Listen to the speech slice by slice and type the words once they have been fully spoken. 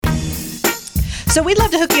So we'd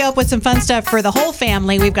love to hook you up with some fun stuff for the whole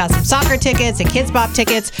family. We've got some soccer tickets and Kids Bop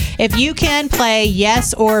tickets. If you can play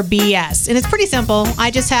yes or BS. And it's pretty simple.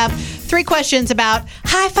 I just have 3 questions about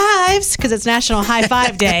high fives because it's National High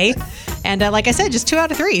Five Day. And like I said, just 2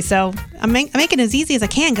 out of 3. So I'm making it as easy as I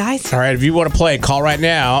can, guys. All right, if you want to play, call right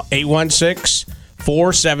now,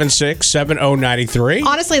 816-476-7093.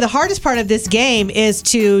 Honestly, the hardest part of this game is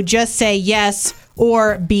to just say yes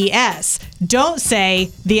or BS. Don't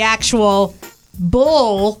say the actual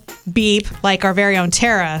bull beep like our very own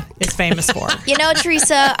Tara is famous for. You know,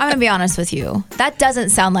 Teresa, I'm going to be honest with you. That doesn't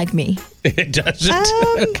sound like me. It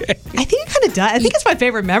doesn't? Okay. I think it kind of does. I think it's my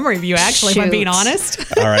favorite memory of you, actually, if I'm being honest.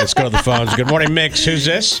 All right, let's go to the phones. Good morning, Mix. Who's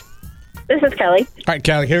this? This is Kelly. All right,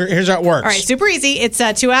 Kelly, here's how it works. All right, super easy. It's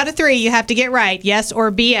 2 out of 3. You have to get right, yes or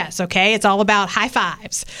BS, okay? It's all about high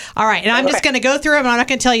fives. All right, and I'm just going to go through them, and I'm not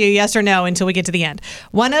going to tell you yes or no until we get to the end.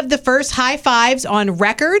 One of the first high fives on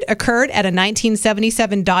record occurred at a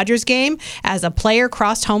 1977 Dodgers game as a player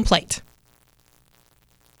crossed home plate.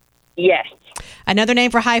 Yes. Another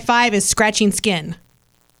name for high five is scratching skin.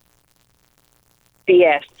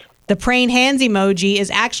 BS. The praying hands emoji is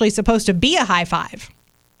actually supposed to be a high five.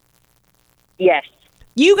 Yes.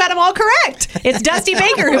 You got them all correct. It's Dusty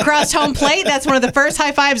Baker who crossed home plate. That's one of the first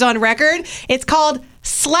high fives on record. It's called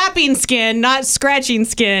slapping skin, not scratching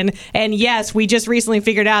skin. And yes, we just recently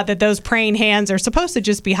figured out that those praying hands are supposed to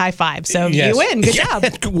just be high fives. So Yes. you win. Good job.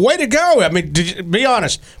 Way to go. I mean, be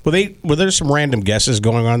honest. Were there some random guesses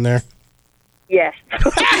going on there? Yes.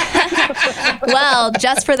 Well,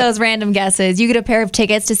 just for those random guesses, you get a pair of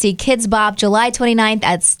tickets to see Kids Bop July 29th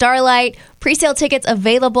at Starlight. Presale tickets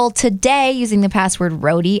available today using the password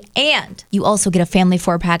Rhodey. And you also get a family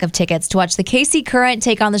 4-pack of tickets to watch the KC Current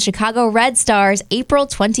take on the Chicago Red Stars April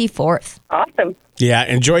 24th. Awesome. Yeah,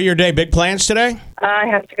 enjoy your day. Big plans today? I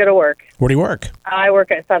have to go to work. Where do you work? I work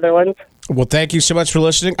at Sutherland's. Well, thank you so much for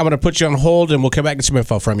listening. I'm going to put you on hold, and we'll come back and get some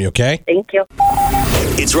info from you, okay? Thank you.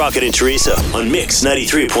 It's Rocket and Teresa on Mix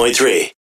 93.3.